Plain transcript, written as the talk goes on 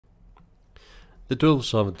The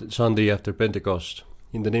 12th Sunday after Pentecost.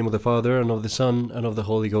 In the name of the Father, and of the Son, and of the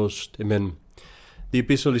Holy Ghost. Amen. The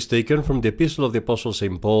epistle is taken from the Epistle of the Apostle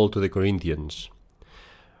St. Paul to the Corinthians.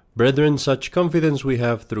 Brethren, such confidence we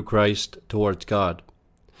have through Christ towards God.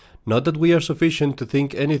 Not that we are sufficient to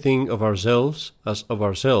think anything of ourselves as of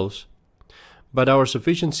ourselves, but our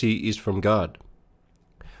sufficiency is from God,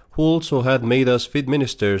 who also had made us fit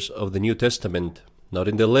ministers of the New Testament, not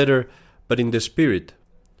in the letter, but in the Spirit.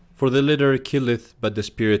 For the letter killeth, but the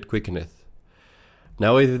Spirit quickeneth.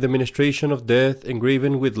 Now if the ministration of death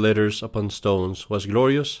engraven with letters upon stones was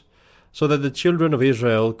glorious, so that the children of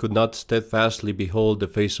Israel could not steadfastly behold the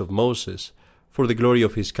face of Moses, for the glory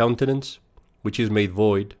of his countenance, which is made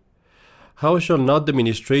void, how shall not the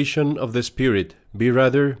ministration of the Spirit be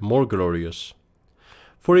rather more glorious?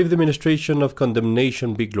 For if the ministration of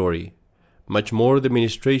condemnation be glory, much more the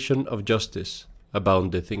ministration of justice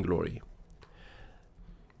aboundeth in glory.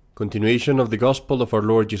 Continuation of the Gospel of our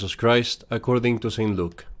Lord Jesus Christ according to St.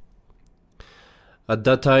 Luke. At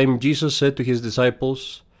that time Jesus said to his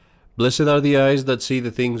disciples, Blessed are the eyes that see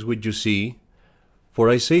the things which you see, for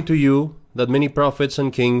I say to you that many prophets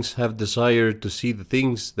and kings have desired to see the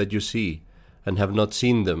things that you see, and have not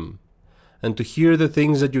seen them, and to hear the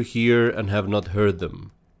things that you hear, and have not heard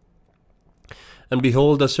them. And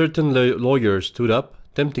behold, a certain lawyer stood up,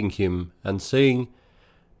 tempting him, and saying,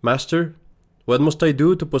 Master, what must I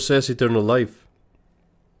do to possess eternal life?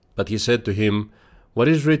 But he said to him, What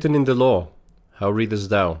is written in the law? How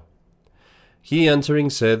readest thou? He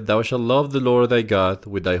answering said, Thou shalt love the Lord thy God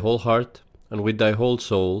with thy whole heart, and with thy whole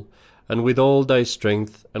soul, and with all thy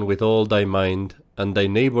strength, and with all thy mind, and thy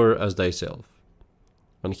neighbor as thyself.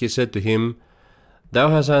 And he said to him, Thou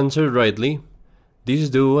hast answered rightly,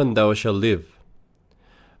 this do, and thou shalt live.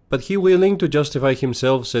 But he, willing to justify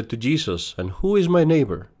himself, said to Jesus, And who is my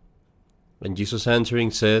neighbor? And Jesus answering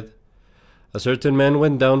said, A certain man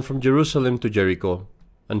went down from Jerusalem to Jericho,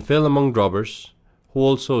 and fell among robbers, who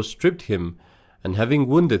also stripped him, and having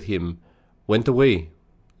wounded him, went away,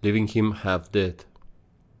 leaving him half dead.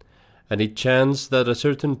 And it chanced that a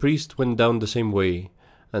certain priest went down the same way,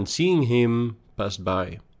 and seeing him, passed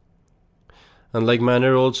by. And like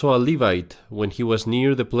manner also a Levite, when he was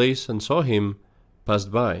near the place and saw him, passed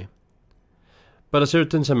by. But a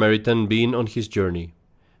certain Samaritan, being on his journey,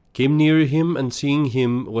 came near him, and seeing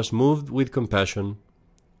him was moved with compassion,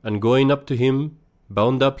 and going up to him,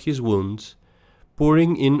 bound up his wounds,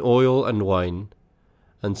 pouring in oil and wine,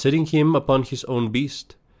 and setting him upon his own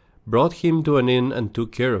beast, brought him to an inn and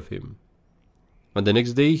took care of him. And the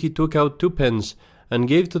next day he took out 2 pence, and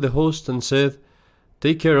gave to the host, and said,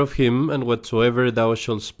 Take care of him, and whatsoever thou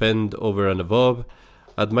shalt spend over and above,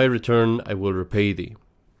 at my return I will repay thee.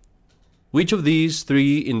 Which of these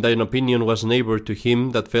 3 in thine opinion was neighbor to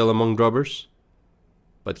him that fell among robbers?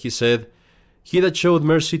 But he said, He that showed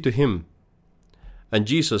mercy to him. And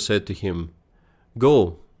Jesus said to him,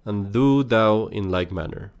 Go, and do thou in like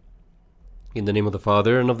manner. In the name of the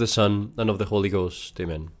Father, and of the Son, and of the Holy Ghost.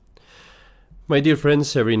 Amen. My dear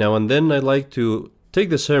friends, every now and then I like to take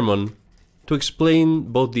the sermon to explain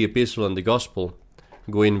both the Epistle and the Gospel,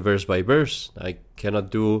 going verse by verse. I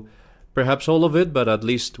cannot do perhaps all of it, but at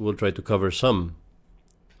least we'll try to cover some.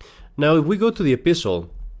 Now, if we go to the Epistle,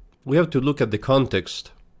 we have to look at the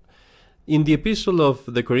context. In the Epistle of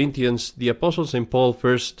the Corinthians, the Apostle St. Paul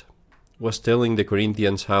first was telling the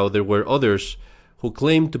Corinthians how there were others who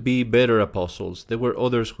claimed to be better apostles. There were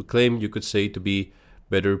others who claimed, you could say, to be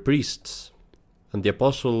better priests. And the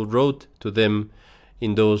apostle wrote to them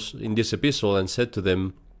in this epistle and said to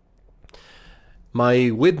them,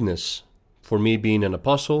 My witness for me being an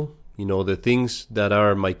apostle, the things that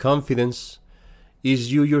are my confidence,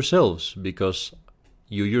 is you yourselves, because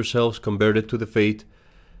you yourselves converted to the faith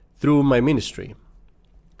through my ministry.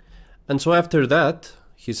 And so after that,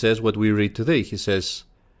 he says what we read today. He says,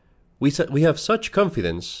 we have such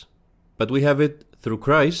confidence, but we have it through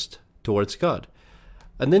Christ towards God.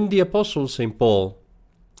 And then the Apostle St. Paul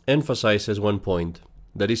emphasizes one point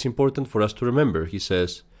that is important for us to remember. He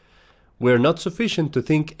says, we are not sufficient to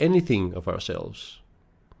think anything of ourselves.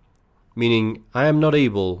 Meaning, I am not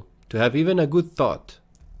able to have even a good thought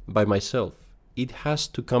by myself. It has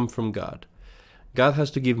to come from God. God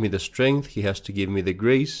has to give me the strength, He has to give me the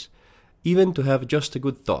grace, even to have just a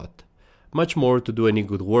good thought, much more to do any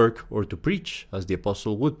good work or to preach as the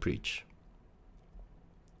apostle would preach.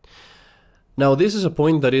 Now, this is a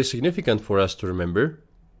point that is significant for us to remember,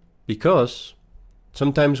 because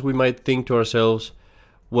sometimes we might think to ourselves,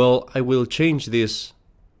 well, I will change this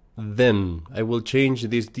then. I will change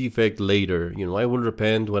this defect later. I will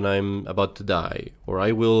repent when I'm about to die, or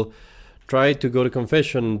I will try to go to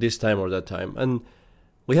confession this time or that time. And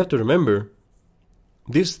we have to remember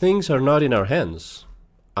these things are not in our hands.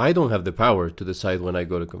 I don't have the power to decide when I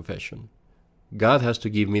go to confession. God has to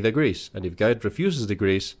give me the grace, and if God refuses the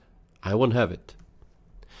grace, I won't have it.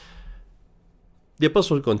 The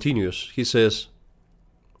apostle continues. He says,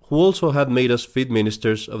 who also hath made us fit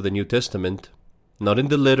ministers of the New Testament, not in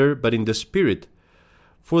the letter, but in the Spirit.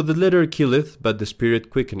 For the letter killeth, but the Spirit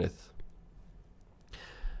quickeneth.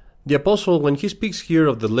 The apostle, when he speaks here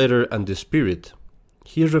of the letter and the Spirit,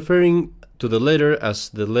 he is referring to the letter as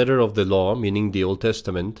the letter of the law, meaning the Old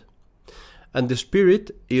Testament, and the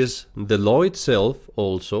Spirit is the law itself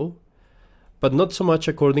also, but not so much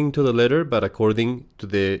according to the letter, but according to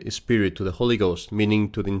the Spirit, to the Holy Ghost,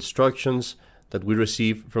 meaning to the instructions that we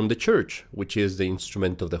receive from the church, which is the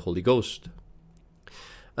instrument of the Holy Ghost.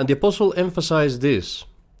 And the apostle emphasized this,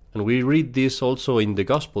 and we read this also in the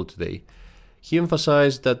Gospel today. He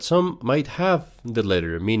emphasized that some might have the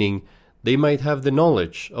letter, meaning they might have the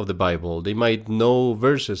knowledge of the Bible, they might know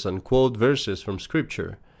verses and quote verses from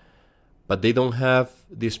Scripture, but they don't have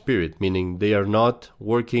the Spirit, meaning they are not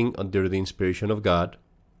working under the inspiration of God,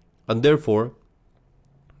 and therefore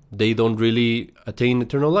they don't really attain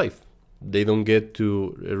eternal life. They don't get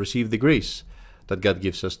to receive the grace that God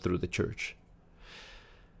gives us through the church.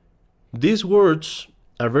 These words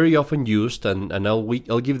are very often used, and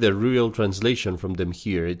I'll give the real translation from them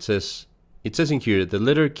here. It says in here, the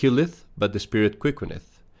letter killeth, but the Spirit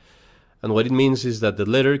quickeneth. And what it means is that the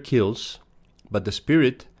letter kills, but the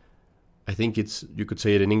Spirit, I think you could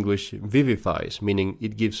say it in English, vivifies, meaning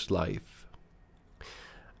it gives life.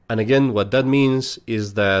 And again, what that means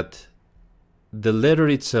is that the letter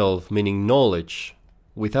itself, meaning knowledge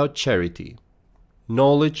without charity,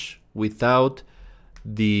 knowledge without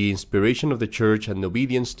the inspiration of the church and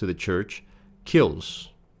obedience to the church, kills.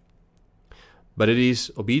 But it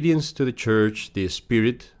is obedience to the church, the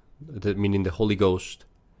Spirit, meaning the Holy Ghost.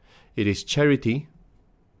 It is charity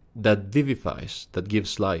that vivifies, that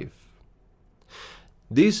gives life.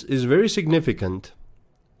 This is very significant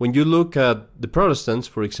when you look at the Protestants,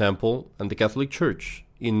 for example, and the Catholic Church.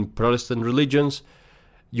 In Protestant religions,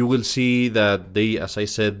 you will see that they, as I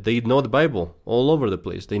said, they know the Bible all over the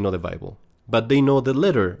place. They know the Bible. But they know the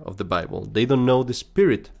letter of the Bible. They don't know the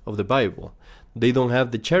spirit of the Bible. They don't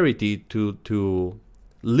have the charity to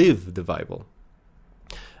live the Bible.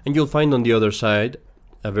 And you'll find on the other side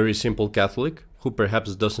a very simple Catholic who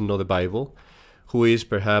perhaps doesn't know the Bible, who is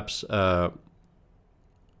perhaps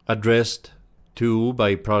addressed to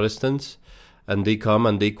by Protestants, and they come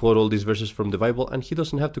and they quote all these verses from the Bible, and he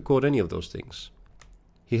doesn't have to quote any of those things.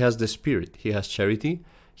 He has the Spirit. He has charity.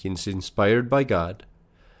 He's inspired by God.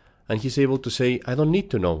 And he's able to say, I don't need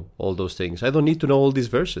to know all those things. I don't need to know all these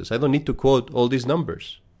verses. I don't need to quote all these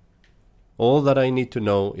numbers. All that I need to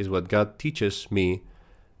know is what God teaches me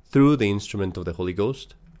through the instrument of the Holy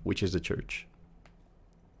Ghost, which is the church.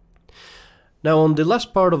 Now, on the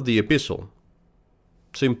last part of the epistle,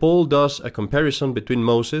 St. Paul does a comparison between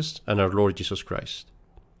Moses and our Lord Jesus Christ.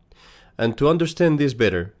 And to understand this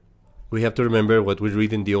better, we have to remember what we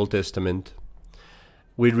read in the Old Testament.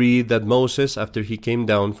 We read that Moses, after he came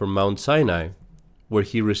down from Mount Sinai, where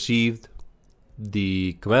he received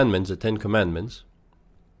the commandments, the 10 commandments,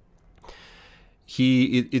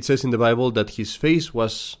 it says in the Bible that his face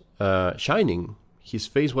was shining, his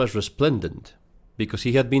face was resplendent, because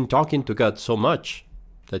he had been talking to God so much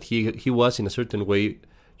that he was in a certain way,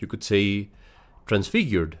 you could say,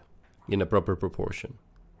 transfigured in a proper proportion.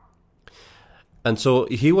 And so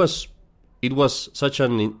it was such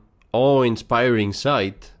an awe-inspiring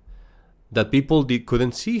sight that people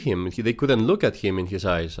couldn't see him. They couldn't look at him in his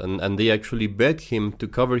eyes, and they actually begged him to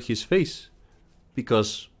cover his face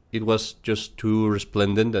because it was just too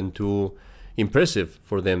resplendent and too impressive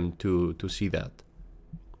for them to see that.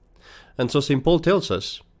 And so St. Paul tells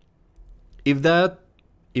us, if that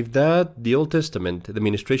the Old Testament, the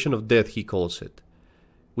ministration of death he calls it,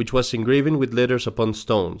 which was engraven with letters upon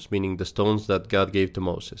stones, meaning the stones that God gave to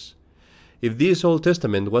Moses, if this Old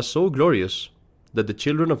Testament was so glorious that the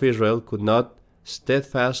children of Israel could not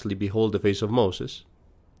steadfastly behold the face of Moses,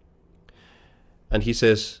 and he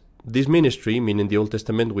says, this ministry, meaning the Old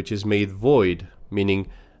Testament, which is made void, meaning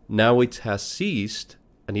now it has ceased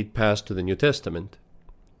and it passed to the New Testament,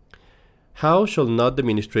 how shall not the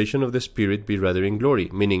ministration of the Spirit be rather in glory?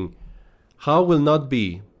 Meaning, how will not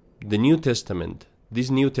be the New Testament, this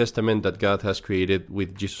New Testament that God has created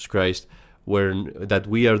with Jesus Christ, that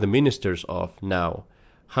we are the ministers of now,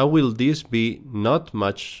 how will this not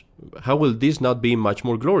be much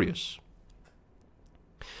more glorious?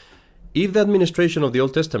 If the administration of the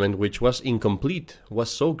Old Testament, which was incomplete, was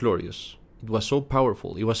so glorious, it was so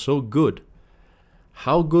powerful, it was so good,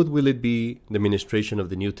 how good will it be the ministration of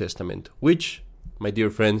the New Testament, which my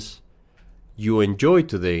dear friends, you enjoy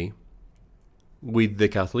today with the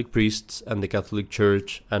Catholic priests and the Catholic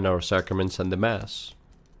Church and our sacraments and the Mass.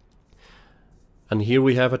 And here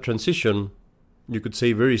we have a transition, you could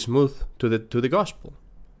say very smooth, to the Gospel.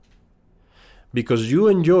 Because you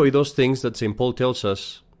enjoy those things that St. Paul tells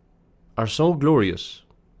us are so glorious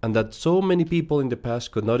and that so many people in the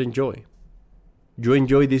past could not enjoy. You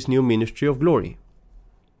enjoy this new ministry of glory.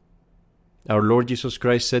 Our Lord Jesus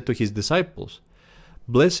Christ said to his disciples,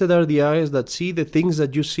 "Blessed are the eyes that see the things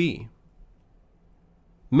that you see."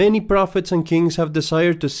 Many prophets and kings have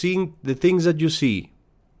desired to see the things that you see,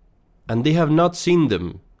 and they have not seen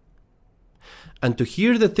them, and to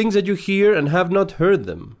hear the things that you hear and have not heard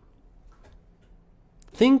them.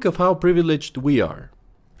 Think of how privileged we are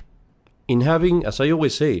in having, as I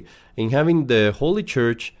always say, in having the Holy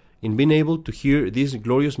Church, in being able to hear this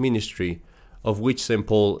glorious ministry of which St.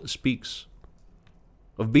 Paul speaks,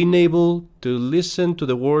 of being able to listen to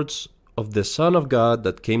the words of the Son of God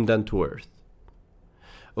that came down to earth,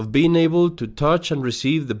 of being able to touch and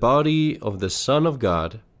receive the body of the Son of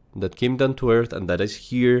God that came down to earth and that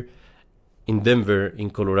is here in Denver,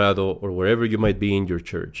 in Colorado, or wherever you might be in your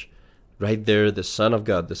church. Right there, the Son of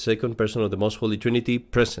God, the second person of the Most Holy Trinity,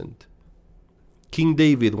 present. King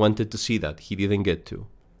David wanted to see that. He didn't get to.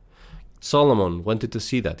 Solomon wanted to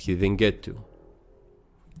see that. He didn't get to.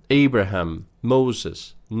 Abraham,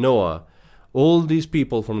 Moses, Noah, all these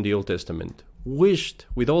people from the Old Testament wished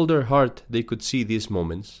with all their heart they could see these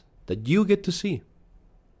moments that you get to see.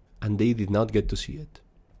 And they did not get to see it.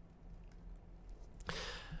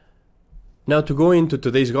 Now, to go into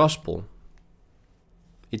today's Gospel,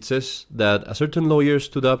 it says that a certain lawyer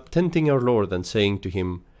stood up tempting our Lord and saying to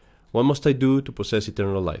him, "What must I do to possess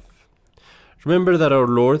eternal life?" Remember that our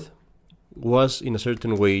Lord was in a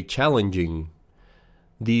certain way challenging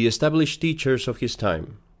the established teachers of his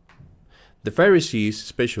time. The Pharisees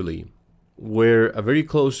especially were a very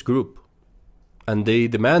close group, and they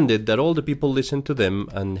demanded that all the people listen to them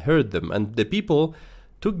and heard them, and the people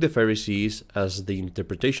took the Pharisees as the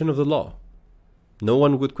interpretation of the law. No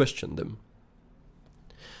one would question them.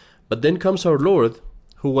 But then comes our Lord,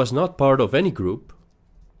 who was not part of any group,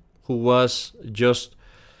 who was just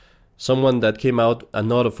someone that came out and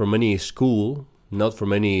not from any school, not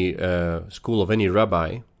from any school of any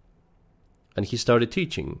rabbi, and he started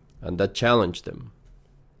teaching, and that challenged them.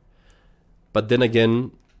 But then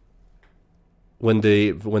again, when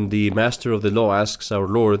the master of the law asks our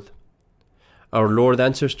Lord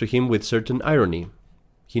answers to him with certain irony.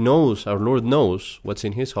 Our Lord knows what's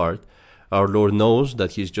in his heart. Our Lord knows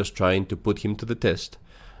that he's just trying to put him to the test.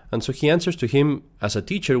 And so he answers to him as a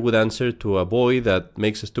teacher would answer to a boy that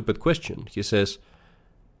makes a stupid question. He says,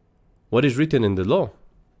 "What is written in the law?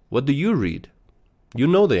 What do you read? You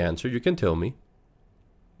know the answer, you can tell me."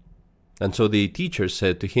 And so the teacher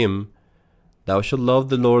said to him, "Thou shalt love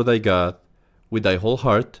the Lord thy God with thy whole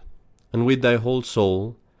heart, and with thy whole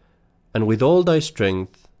soul, and with all thy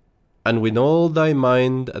strength, and with all thy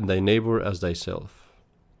mind, and thy neighbor as thyself."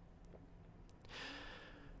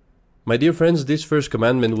 My dear friends, this first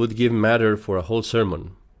commandment would give matter for a whole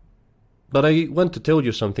sermon. But I want to tell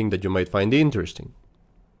you something that you might find interesting.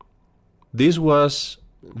 This was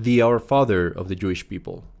the Our Father of the Jewish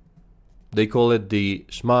people. They call it the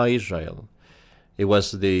Shema Israel. It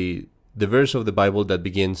was the verse of the Bible that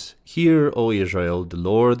begins, "Hear, O Israel, the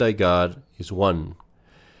Lord thy God is one."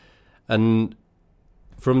 And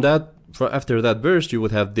after that verse, you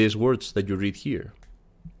would have these words that you read here.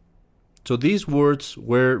 So these words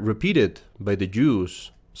were repeated by the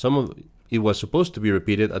Jews. It was supposed to be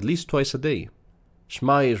repeated at least twice a day.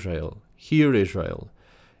 Shema Israel, hear Israel,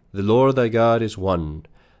 the Lord thy God is one.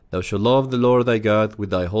 Thou shalt love the Lord thy God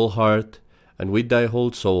with thy whole heart, and with thy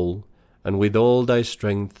whole soul, and with all thy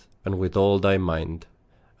strength, and with all thy mind,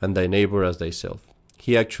 and thy neighbor as thyself.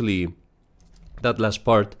 That last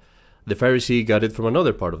part, the Pharisee got it from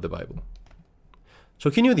another part of the Bible.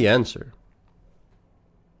 So he knew the answer.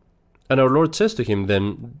 And our Lord says to him,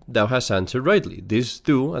 "Then thou hast answered rightly. This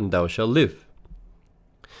do, and thou shalt live."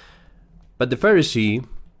 But the Pharisee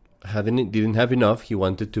didn't have enough. He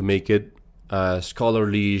wanted to make it a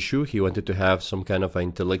scholarly issue. He wanted to have some kind of an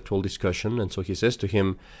intellectual discussion. And so he says to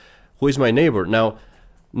him, "Who is my neighbor?"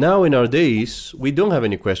 Now in our days, we don't have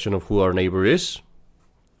any question of who our neighbor is.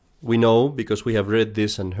 We know, because we have read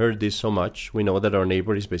this and heard this so much, we know that our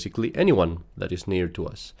neighbor is basically anyone that is near to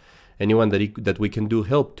us, anyone that we can do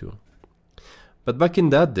help to. But back in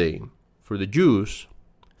that day, for the Jews,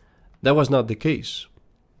 that was not the case.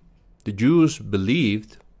 The Jews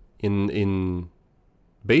believed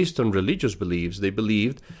based on religious beliefs, they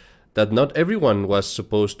believed that not everyone was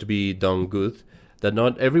supposed to be done good, that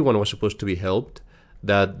not everyone was supposed to be helped,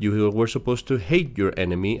 that you were supposed to hate your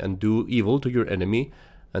enemy and do evil to your enemy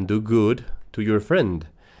and do good to your friend.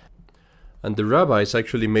 And the rabbis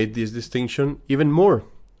actually made this distinction even more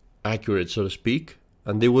accurate, so to speak,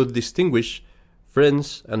 and they would distinguish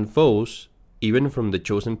friends and foes even from the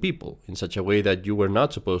chosen people in such a way that you were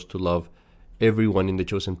not supposed to love everyone in the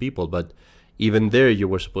chosen people, but even there you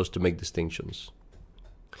were supposed to make distinctions.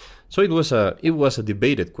 So it was a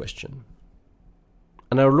debated question.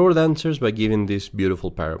 And our Lord answers by giving this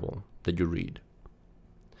beautiful parable that you read.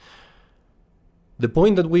 The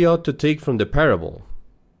point that we ought to take from the parable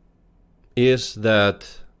is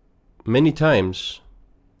that many times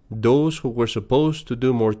those who were supposed to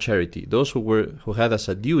do more charity, those who had as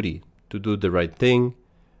a duty to do the right thing,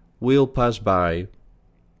 will pass by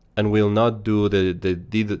and will not do the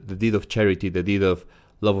deed of charity, the deed of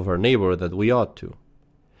love of our neighbor that we ought to.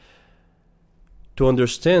 To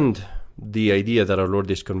understand the idea that our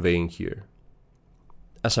Lord is conveying here,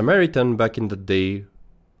 a Samaritan back in the day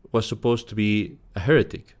was supposed to be a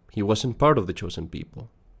heretic. He wasn't part of the chosen people.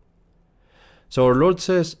 So our Lord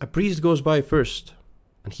says a priest goes by first,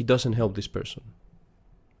 and he doesn't help this person.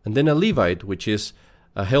 And then a Levite, which is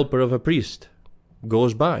a helper of a priest,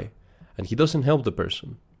 goes by, and he doesn't help the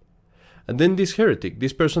person. And then this heretic,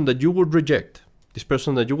 this person that you would reject, this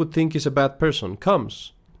person that you would think is a bad person,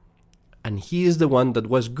 comes, and he is the one that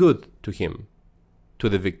was good to him, to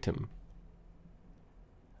the victim.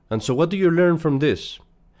 And so what do you learn from this?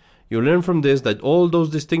 You learn from this that all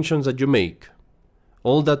those distinctions that you make,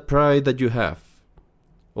 all that pride that you have,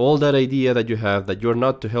 all that idea that you have that you're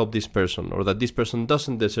not to help this person or that this person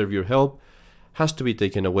doesn't deserve your help, has to be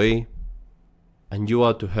taken away, and you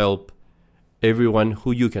ought to help everyone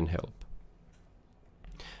who you can help.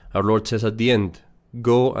 Our Lord says at the end,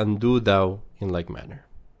 "Go and do thou in like manner."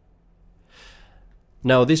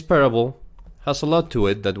 Now this parable has a lot to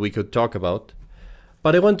it that we could talk about,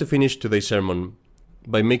 but I want to finish today's sermon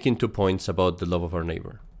by making 2 points about the love of our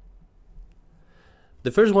neighbor.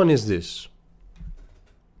 The first one is this: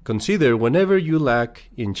 consider whenever you lack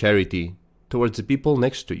in charity towards the people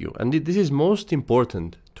next to you, and this is most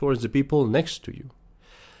important, towards the people next to you.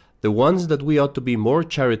 The ones that we ought to be more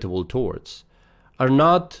charitable towards are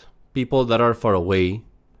not people that are far away,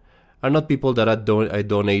 are not people that I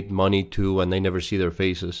donate money to and I never see their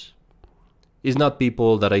faces. It's not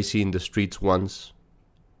people that I see in the streets once.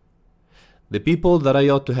 The people that I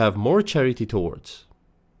ought to have more charity towards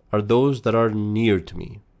are those that are near to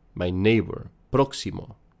me, my neighbor,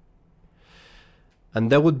 próximo.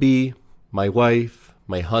 And that would be my wife,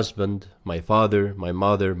 my husband, my father, my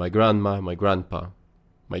mother, my grandma, my grandpa,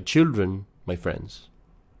 my children, my friends.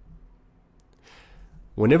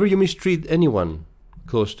 Whenever you mistreat anyone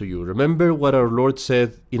close to you, remember what our Lord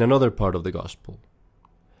said in another part of the Gospel.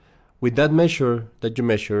 With that measure that you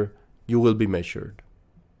measure, you will be measured.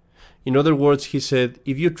 In other words, he said,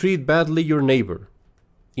 if you treat badly your neighbor,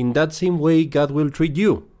 in that same way God will treat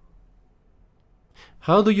you.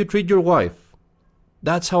 How do you treat your wife?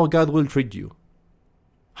 That's how God will treat you.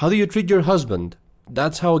 How do you treat your husband?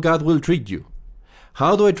 That's how God will treat you.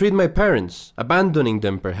 How do I treat my parents? Abandoning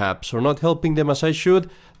them perhaps, or not helping them as I should?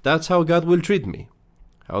 That's how God will treat me.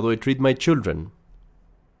 How do I treat my children?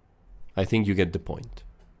 I think you get the point.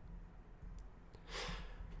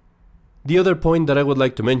 The other point that I would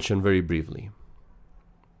like to mention very briefly.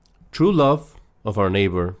 True love of our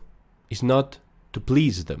neighbor is not to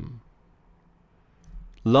please them.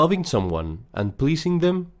 Loving someone and pleasing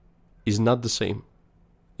them is not the same.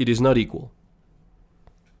 It is not equal.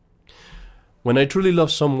 When I truly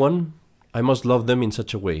love someone, I must love them in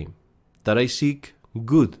such a way that I seek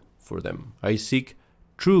good for them. I seek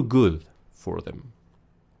true good for them.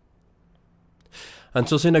 And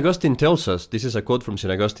so St. Augustine tells us, this is a quote from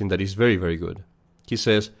St. Augustine that is very, very good. He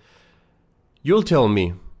says, "You'll tell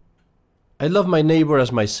me, I love my neighbor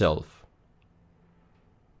as myself."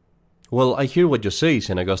 Well, I hear what you say,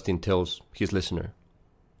 St. Augustine tells his listener.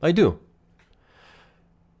 I do.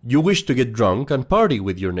 You wish to get drunk and party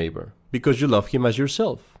with your neighbor because you love him as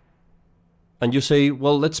yourself. And you say,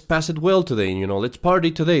 well, let's pass it well today, let's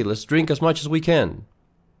party today, let's drink as much as we can.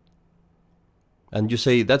 And you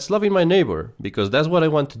say, that's loving my neighbor, because that's what I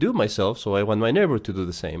want to do myself, so I want my neighbor to do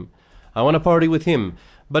the same. I want to party with him.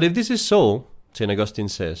 But if this is so, St. Augustine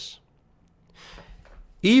says,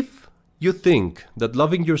 if you think that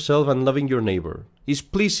loving yourself and loving your neighbor is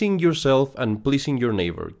pleasing yourself and pleasing your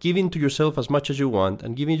neighbor, giving to yourself as much as you want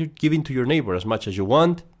and giving to your neighbor as much as you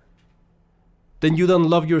want, then you don't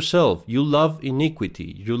love yourself. You love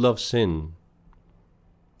iniquity. You love sin.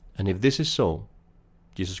 And if this is so,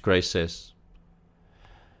 Jesus Christ says,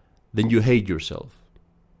 then you hate yourself.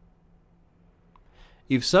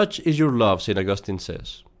 If such is your love, St. Augustine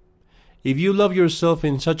says, if you love yourself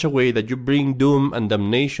in such a way that you bring doom and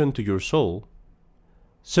damnation to your soul,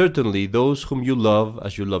 certainly those whom you love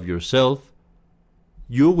as you love yourself,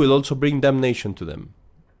 you will also bring damnation to them.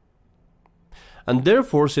 And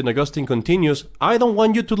therefore, St. Augustine continues, I don't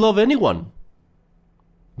want you to love anyone.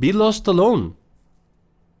 Be lost alone.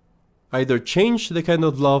 Either change the kind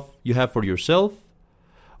of love you have for yourself,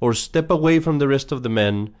 or step away from the rest of the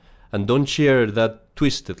men and don't share that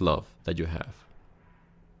twisted love that you have.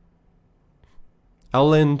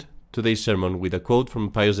 I'll end today's sermon with a quote from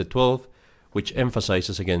Pius XII, which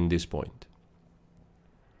emphasizes again this point.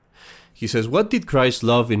 He says, what did Christ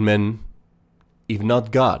love in men, if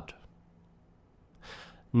not God?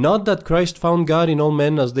 Not that Christ found God in all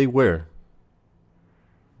men as they were,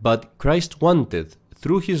 but Christ wanted,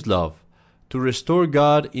 through his love, to restore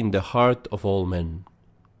God in the heart of all men.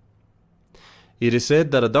 It is said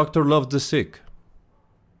that a doctor loves the sick.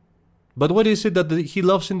 But what is it that he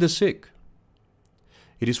loves in the sick?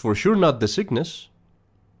 It is for sure not the sickness.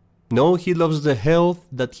 No, he loves the health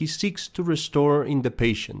that he seeks to restore in the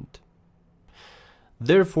patient.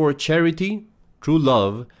 Therefore, charity, true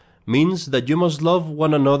love, means that you must love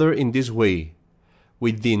one another in this way,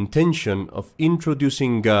 with the intention of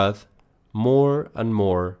introducing God more and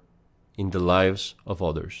more in the lives of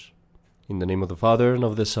others. In the name of the Father, and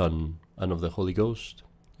of the Son, and of the Holy Ghost.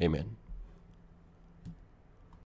 Amen.